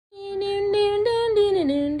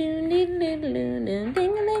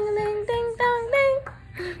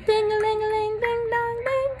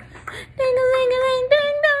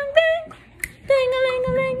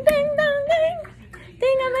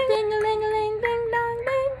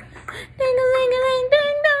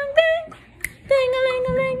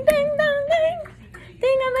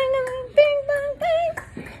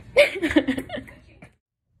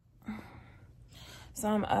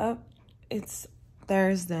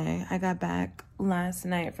Wednesday. I got back last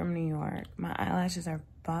night from New York. My eyelashes are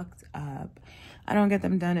fucked up. I don't get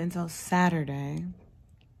them done until Saturday.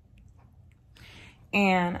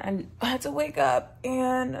 And I had to wake up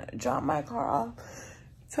and drop my car off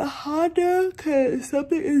to Honda because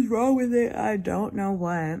something is wrong with it. I don't know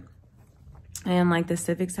what. And like the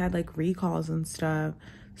Civics had like recalls and stuff.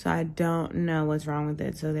 So I don't know what's wrong with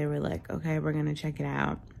it. So they were like, okay, we're gonna check it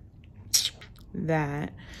out.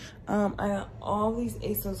 That. I got all these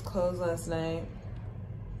ASOS clothes last night.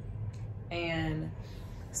 And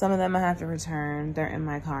some of them I have to return. They're in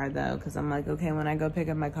my car though. Cause I'm like, okay, when I go pick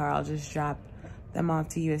up my car, I'll just drop them off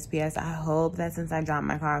to USPS. I hope that since I dropped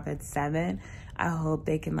my car off at 7, I hope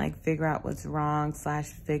they can like figure out what's wrong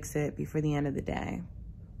 / fix it before the end of the day.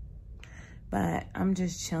 But I'm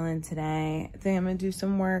just chilling today. I think I'm gonna do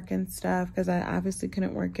some work and stuff because I obviously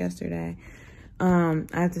couldn't work yesterday. I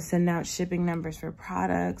have to send out shipping numbers for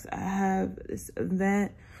products. I have this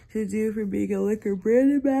event to do for being a liquor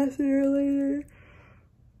brand ambassador later.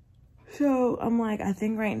 So I'm like, I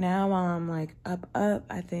think right now while I'm like up,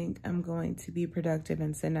 I think I'm going to be productive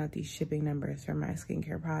and send out these shipping numbers for my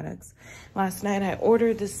skincare products. Last night I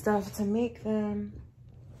ordered this stuff to make them.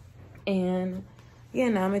 And yeah,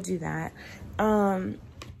 now I'm gonna do that.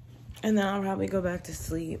 And then I'll probably go back to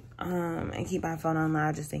sleep and keep my phone on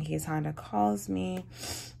loud just in case Honda calls me.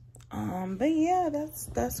 But yeah,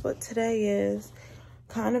 that's what today is.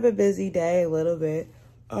 Kind of a busy day a little bit.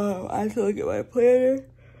 I have to look at my planner.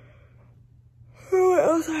 What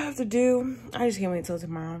else I have to do? I just can't wait till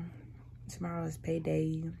tomorrow. Tomorrow is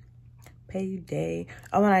payday. Payday.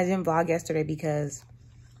 Oh, and I didn't vlog yesterday because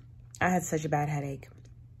I had such a bad headache.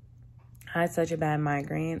 I had such a bad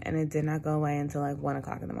migraine and it did not go away until like 1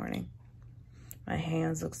 o'clock in the morning. My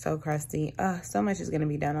hands look so crusty. So much is gonna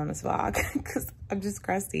be done on this vlog because I'm just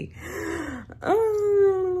crusty.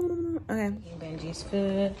 Okay. Benji's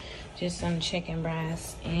food, just some chicken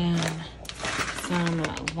breast and some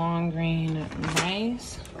long grain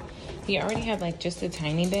rice. He already had like just a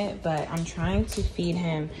tiny bit, but I'm trying to feed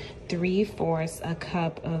him 3/4 a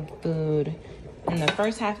cup of food in the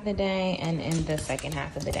first half of the day and in the second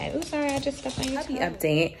half of the day. Oh, sorry, I just stepped on your toe.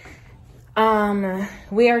 Update.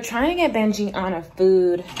 We are trying to get Benji on a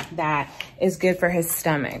food that is good for his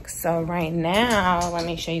stomach. So right now, let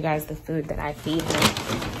me show you guys the food that I feed him.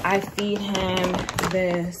 I feed him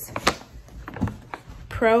this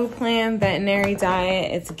Pro Plan veterinary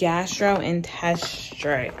diet. It's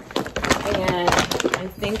gastrointestinal. And I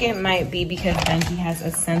think it might be because Benji has a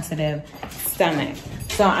sensitive stomach.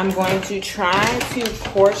 So I'm going to try to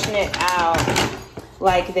portion it out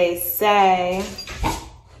like they say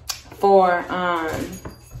for,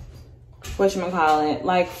 whatchamacallit,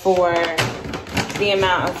 like for the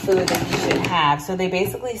amount of food that you should have. So they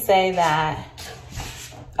basically say that,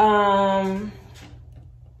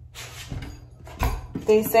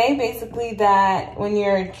 they say basically that when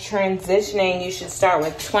you're transitioning, you should start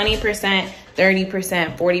with 20%,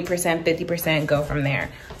 30%, 40%, 50%, go from there.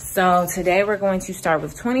 So today we're going to start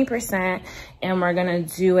with 20% and we're gonna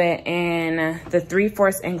do it in the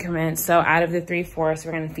 3/4 increments. So out of the 3/4,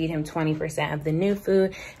 we're gonna feed him 20% of the new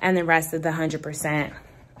food and the rest of the 100%,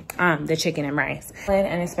 the chicken and rice.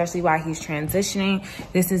 And especially while he's transitioning,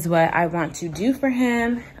 this is what I want to do for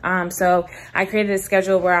him. So I created a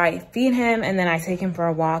schedule where I feed him and then I take him for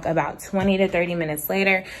a walk about 20 to 30 minutes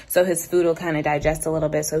later. So his food will kind of digest a little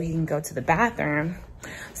bit so he can go to the bathroom.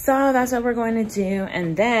 So that's what we're going to do.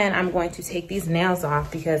 And then I'm going to take these nails off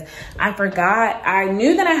because I forgot. I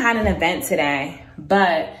knew that I had an event today,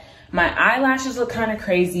 but my eyelashes look kind of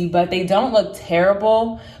crazy, but they don't look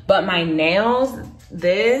terrible. But my nails,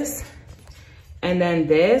 this and then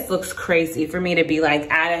this looks crazy for me to be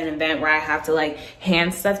like at an event where I have to like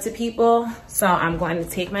hand stuff to people. So I'm going to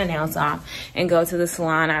take my nails off and go to the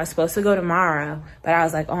salon. I was supposed to go tomorrow, but I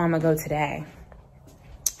was like, oh, I'm gonna go today.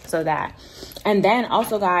 So that. And then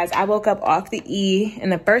also guys, I woke up off the E in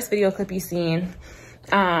the first video clip you seen.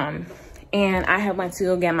 And I had went to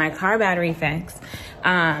go get my car battery fixed,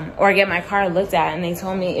 or get my car looked at, and they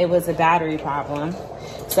told me it was a battery problem.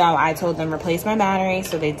 So I told them replace my battery.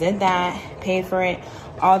 So they did that, paid for it,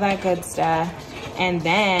 all that good stuff. And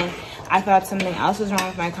then I thought something else was wrong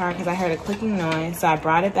with my car because I heard a clicking noise. So I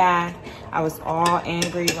brought it back. I was all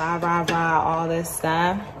angry, rah, rah, rah, all this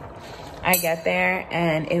stuff. I get there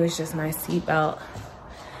and it was just my seatbelt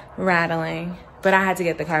rattling. But I had to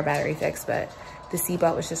get the car battery fixed, but the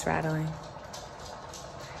seatbelt was just rattling.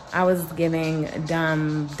 I was giving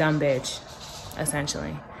dumb bitch,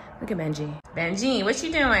 essentially. Look at Benji. Benji, what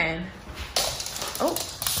you doing? Oh,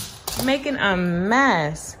 making a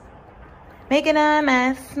mess. Making a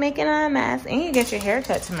mess, making a mess. And you get your hair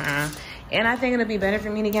cut tomorrow. And I think it'll be better for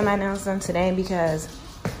me to get my nails done today because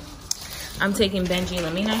I'm taking Benji.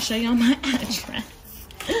 Let me not show y'all my address.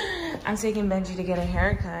 I'm taking Benji to get a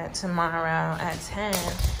haircut tomorrow at 10.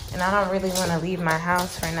 And I don't really want to leave my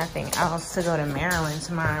house for nothing else to go to Maryland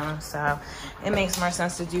tomorrow. So it makes more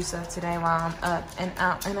sense to do stuff today while I'm up and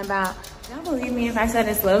out and about. Y'all believe me if I said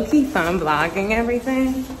it's low-key fun vlogging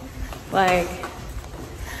everything? Like,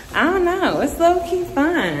 I don't know. It's low-key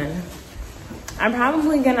fun. I'm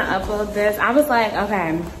probably going to upload this. I was like,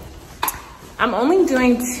 okay, I'm only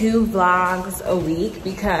doing 2 vlogs a week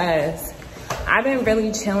because I've been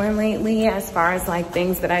really chilling lately as far as like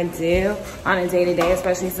things that I do on a day-to-day,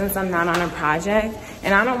 especially since I'm not on a project.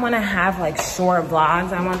 And I don't want to have like short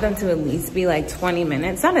vlogs. I want them to at least be like 20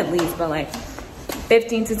 minutes. Not at least, but like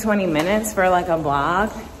 15 to 20 minutes for like a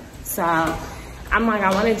vlog. So I'm like,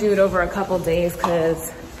 I want to do it over a couple days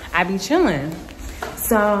because I be chilling.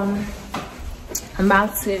 So I'm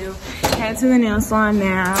about to head to the nail salon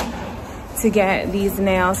now to get these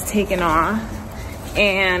nails taken off.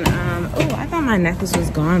 And, oh, I thought my necklace was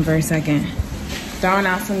gone for a second. Throwing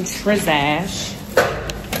out some trash.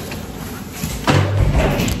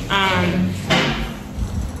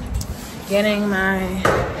 Getting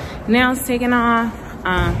my nails taken off.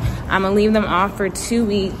 I'm gonna leave them off for 2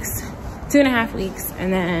 weeks, 2.5 weeks,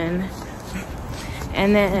 and then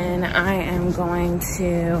I am going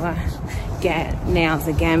to get nails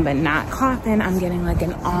again, but not coffin. I'm getting like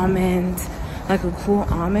an almond, like a cool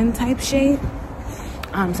almond type shape.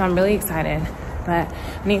 So I'm really excited, but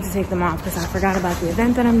I need to take them off because I forgot about the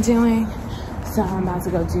event that I'm doing. So I'm about to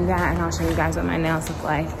go do that, and I'll show you guys what my nails look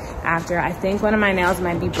like after. I think one of my nails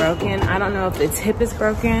might be broken. I don't know if the tip is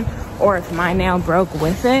broken or if my nail broke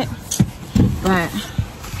with it, but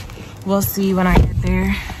we'll see when I get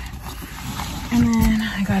there. And then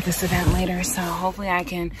I got this event later, so hopefully I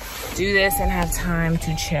can do this and have time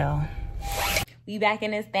to chill. We back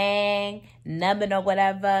in this thing, nubbin or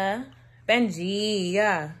whatever. Benji,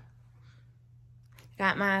 yeah.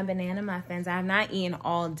 Got my banana muffins. I have not eaten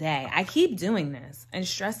all day. I keep doing this and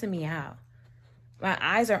stressing me out. My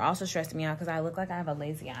eyes are also stressing me out because I look like I have a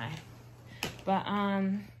lazy eye. But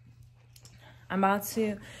I'm about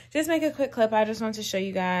to just make a quick clip. I just want to show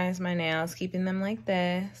you guys my nails, keeping them like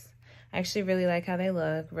this. I actually really like how they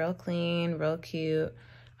look. Real clean, real cute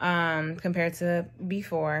compared to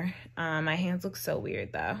before. My hands look so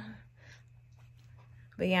weird though.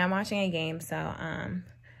 But yeah, I'm watching a game, so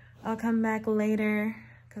I'll come back later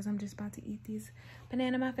because I'm just about to eat these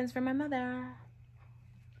banana muffins for my mother.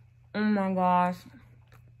 Oh my gosh.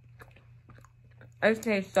 It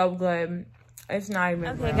tastes so good. It's not even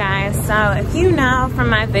okay, guys, so if you know from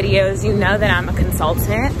my videos, you know that I'm a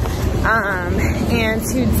consultant. And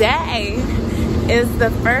today is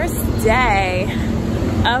the first day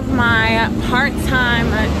of my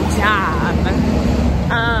part-time job.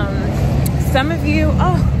 Some of you,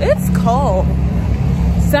 oh, it's cold.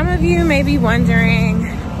 Some of you may be wondering,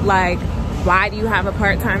 like, why do you have a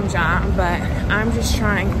part-time job? But I'm just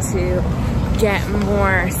trying to get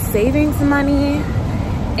more savings money.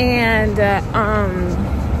 And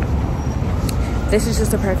this is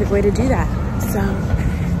just a perfect way to do that. So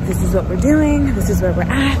this is what we're doing. This is where we're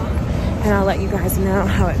at. And I'll let you guys know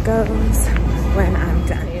how it goes when I'm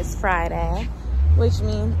done. It's Friday, which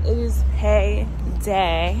means it is pay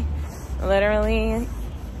day. Literally,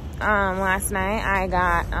 last night I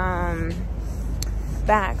got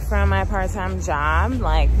back from my part-time job,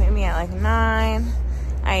 like maybe at like 9.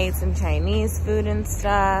 I ate some Chinese food and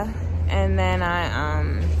stuff, and then I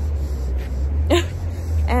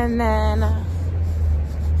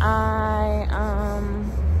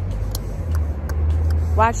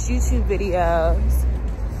watched YouTube videos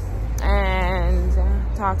and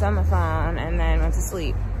talked on the phone, and then went to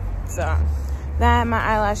sleep. So that, my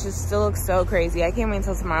eyelashes still look so crazy. I can't wait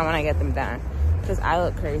until tomorrow when I get them done because I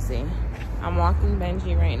look crazy. I'm walking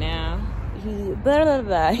Benji right now.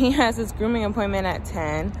 He has his grooming appointment at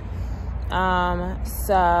 10.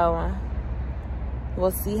 So we'll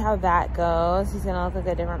see how that goes. He's gonna look like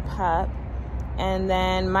a different pup. And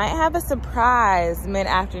then might have a surprise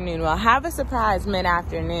mid-afternoon. Well, have a surprise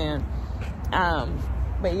mid-afternoon.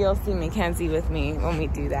 But you'll see Mackenzie with me when we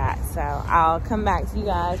do that. So I'll come back to you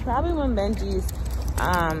guys probably when Benji's,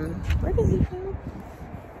 where does he go?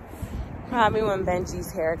 Probably when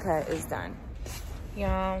Benji's haircut is done.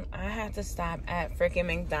 Y'all, I had to stop at freaking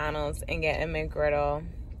McDonald's and get a McGriddle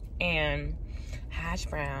and hash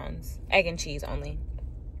browns, egg and cheese only,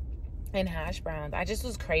 and hash browns. I just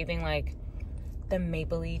was craving like the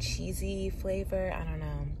mapley cheesy flavor. I don't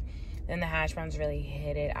know. Then the hash browns really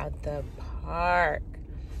hit it out the park.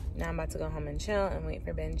 Now I'm about to go home and chill and wait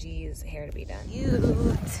for Benji's hair to be done.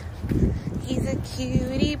 Cute. He's a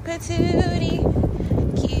cutie patootie.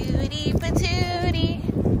 Cutie patootie.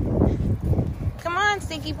 Come on,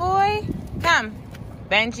 stinky boy. Come.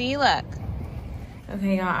 Benji, look.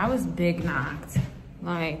 Okay, y'all, I was big knocked.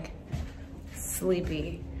 Like,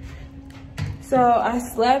 sleepy. So I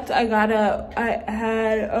slept, I got up,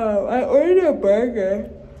 I ordered a burger.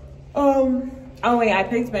 Oh wait, I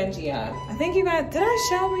picked Benji up. I think you got, did I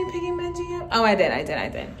show me picking Benji up? Oh, I did. After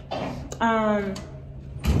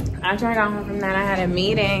I got home from that, I had a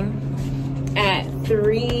meeting at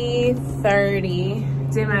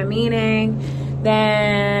 3:30. Did my meeting,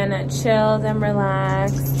 then chilled and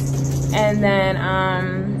relaxed. And then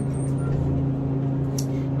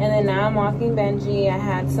now I'm walking Benji. I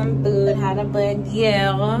had some food, had a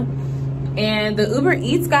baguette. And the Uber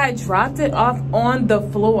Eats guy dropped it off on the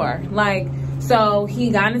floor. Like, so he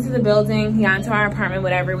got into the building, he got into our apartment,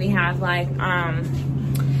 whatever. We have like,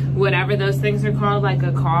 whatever those things are called, like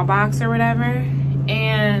a call box or whatever.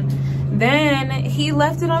 And then he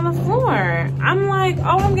left it on the floor. I'm like,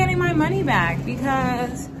 oh, I'm getting my money back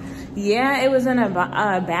because, yeah, it was in a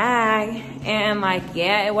bag. And like,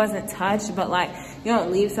 yeah, it wasn't touched, but like, you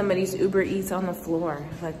don't leave somebody's Uber Eats on the floor.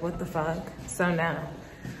 Like, what the fuck? So no.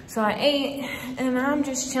 So I ate and I'm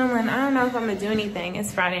just chilling. I don't know if I'm gonna do anything.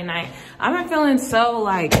 It's Friday night. I've been feeling so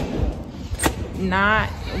like not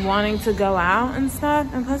wanting to go out and stuff.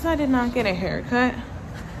 And plus I did not get a haircut.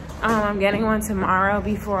 I'm getting one tomorrow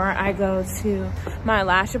before I go to my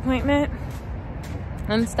lash appointment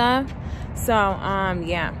and stuff. So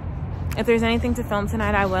yeah, if there's anything to film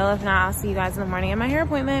tonight, I will. If not, I'll see you guys in the morning at my hair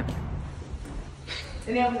appointment.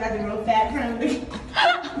 And then we got the real fat kind.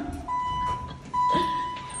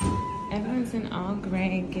 Everyone's in all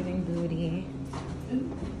gray, giving booty. I'm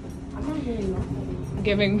not getting nothing.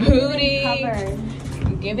 Giving booty. Covered.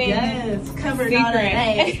 Giving. Yes, covered all that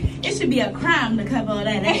ass. It should be a crime to cover all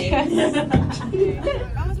that ass.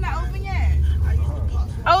 Oh, it's not open yet.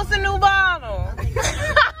 Oh, it's a new bottle.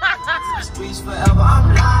 Streets forever,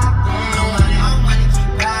 I'm locked in. No money, I'm money,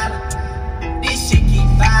 keep piling. This shit keep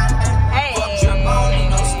filing. Hey. Fuck trip, I don't need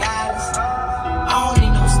no stylist. I don't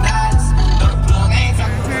need no stylist. No plug, ain't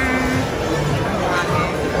talking.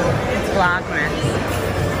 It's Vlogmas.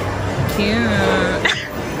 Cute.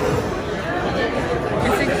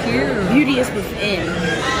 It's a cute. Beauty is within.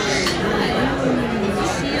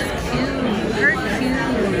 She's cute. Her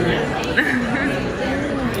cute.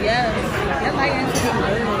 Yes.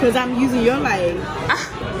 Because I'm using your light.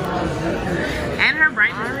 And her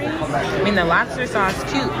bright orange. I mean, the lobster sauce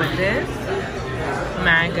cute, but this,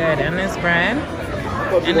 mad good. And this bread,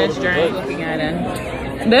 and this drink. Looking at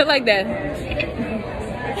it. They're like that.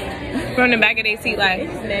 From the back of their seat, like.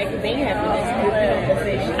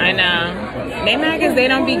 I know. They mad because they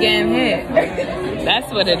don't be getting hit.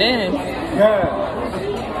 That's what it is.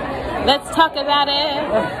 Let's talk about it.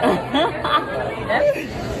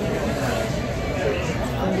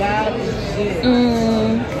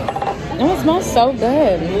 Oh, it smells so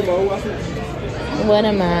good. What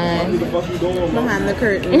am I? Behind the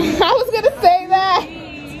curtain. I was gonna say that.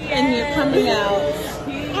 And you're coming out.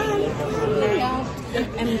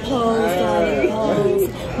 And pose, darling, pose.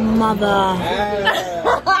 Mother.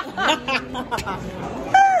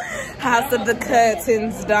 House of the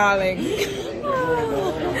curtains, darling.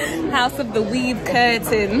 House of the weave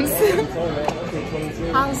curtains.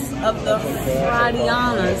 House of the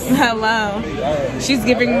Fradianas. Hello. She's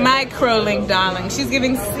giving micro-link, darling. She's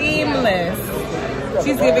giving seamless.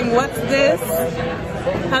 She's giving what's this?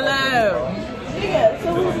 Hello.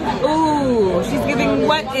 Ooh, she's giving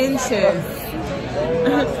what inches?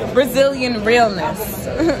 Brazilian realness.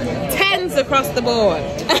 10s across the board.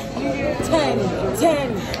 10.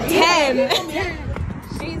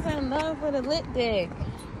 She's in love with a lit dick.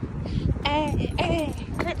 Hey,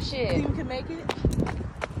 crip shit. You can make it?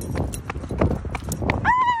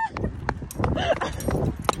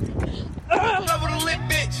 Love with a lit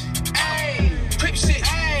bitch. Ayy, crip shit.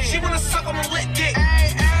 Ayy, she wanna suck on a lit dick.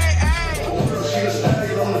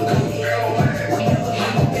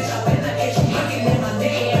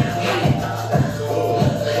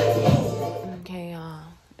 Okay, y'all.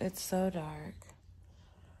 It's so dark.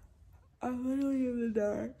 I'm literally in the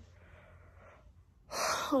dark.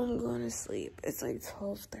 I'm going to sleep. It's like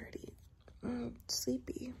 12:30. I'm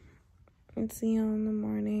sleepy. And see you in the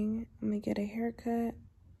morning. I'm gonna get a haircut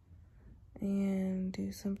and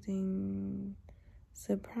do something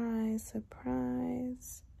surprise,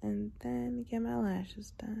 and then get my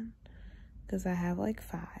lashes done. Because I have like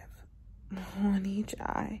 5 on each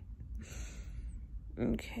eye.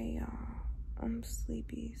 Okay, y'all. I'm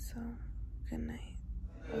sleepy, so good night.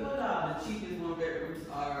 The cheapest one bedrooms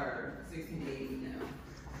are $1,680 now.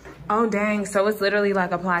 Oh dang, so it's literally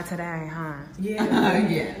like apply today, huh? Yeah.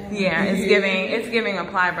 Yeah, it's giving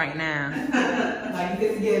apply right now. Like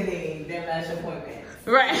it's giving their last appointment.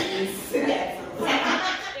 Right.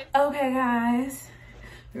 Okay guys,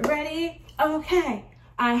 ready? Okay,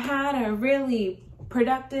 I had a really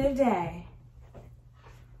productive day.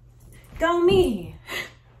 Go me.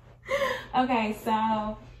 Okay,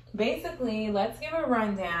 so basically, let's give a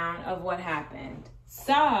rundown of what happened.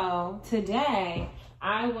 So today,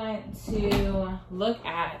 I went to look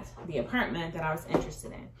at the apartment that I was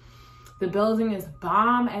interested in. The building is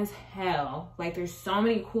bomb as hell. Like there's so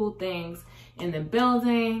many cool things in the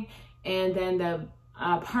building, and then the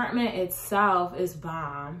apartment itself is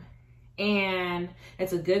bomb, and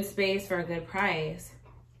it's a good space for a good price,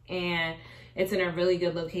 and it's in a really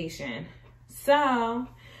good location. So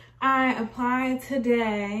I applied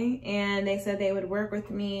today, and they said they would work with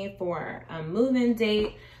me for a move-in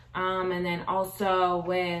date, and then also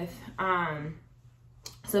with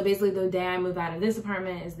so basically the day I move out of this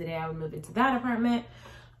apartment is the day I would move into that apartment.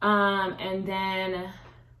 And then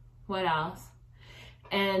what else?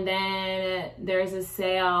 And then there's a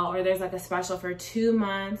sale, or there's like a special for 2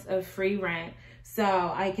 months of free rent. So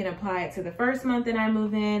I can apply it to the first month that I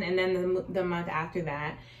move in, and then the month after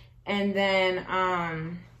that. And then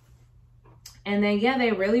yeah,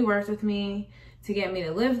 they really worked with me to get me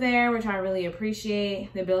to live there, which I really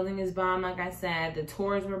appreciate. The building is bomb, like I said. The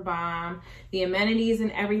tours were bomb. The amenities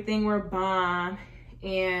and everything were bomb.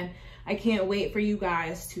 And I can't wait for you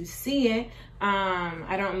guys to see it.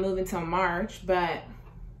 I don't move until March, but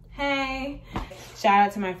hey. Shout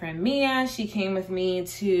out to my friend Mia. She came with me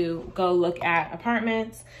to go look at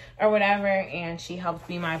apartments or whatever, and she helped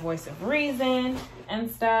be my voice of reason and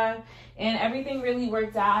stuff. And everything really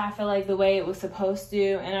worked out, I feel like, the way it was supposed to,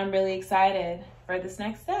 and I'm really excited for this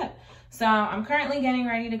next step. So I'm currently getting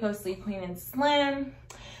ready to go sleep clean and slim.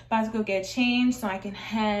 About to go get changed so I can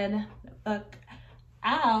head the fuck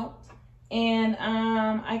out. And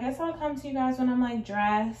I guess I'll come to you guys when I'm like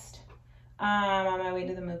dressed on my way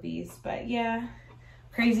to the movies. But yeah,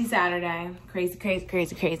 crazy Saturday. Crazy, crazy,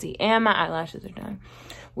 crazy, crazy. And my eyelashes are done.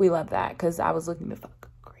 We love that because I was looking the fuck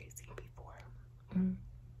crazy before.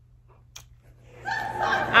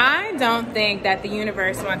 I don't think that the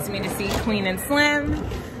universe wants me to see Clean and Slim.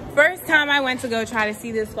 First time I went to go try to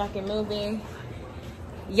see this fucking movie,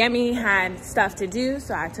 Yemi had stuff to do,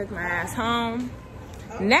 so I took my ass home.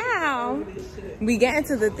 Now, we get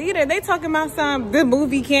into the theater, they talking about the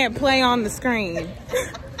movie can't play on the screen.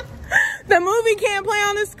 The movie can't play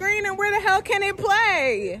on the screen, and where the hell can it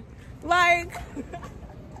play? Like,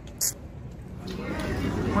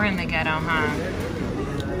 we're in the ghetto, huh?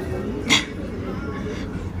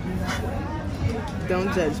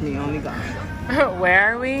 Don't judge me, only God.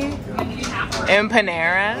 Where are we? In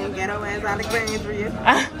Panera? In ghetto ass Alexandria.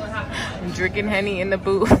 I'm drinking Henny in the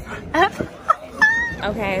booth.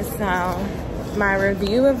 Okay, so my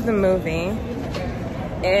review of the movie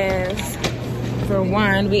is, for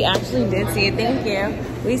one, we actually did see it, thank you.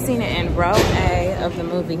 We seen it in row A of the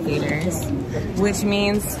movie theaters, which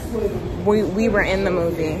means we were in the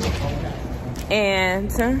movie.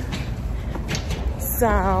 And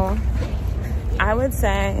so I would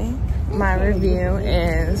say my review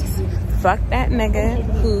is, fuck that nigga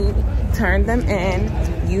who turned them in.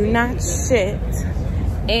 You not shit.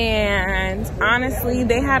 And honestly,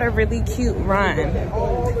 they had a really cute run.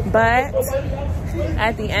 But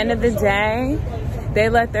at the end of the day, they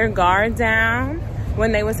let their guard down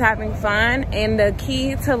when they was having fun. And the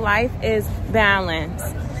key to life is balance.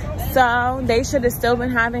 So they should have still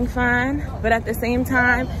been having fun. But at the same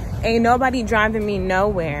time, ain't nobody driving me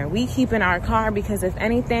nowhere. We keep in our car because if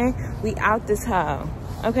anything, we out this hoe.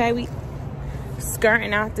 Okay, we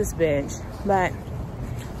skirting out this bitch. But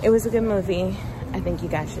it was a good movie. I think you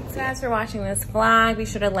guys should see. Thanks for watching this vlog. Be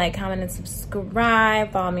sure to like, comment, and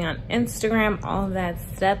subscribe. Follow me on Instagram, all of that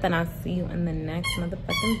stuff. And I'll see you in the next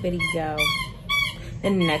motherfucking video. The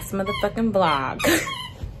next motherfucking vlog.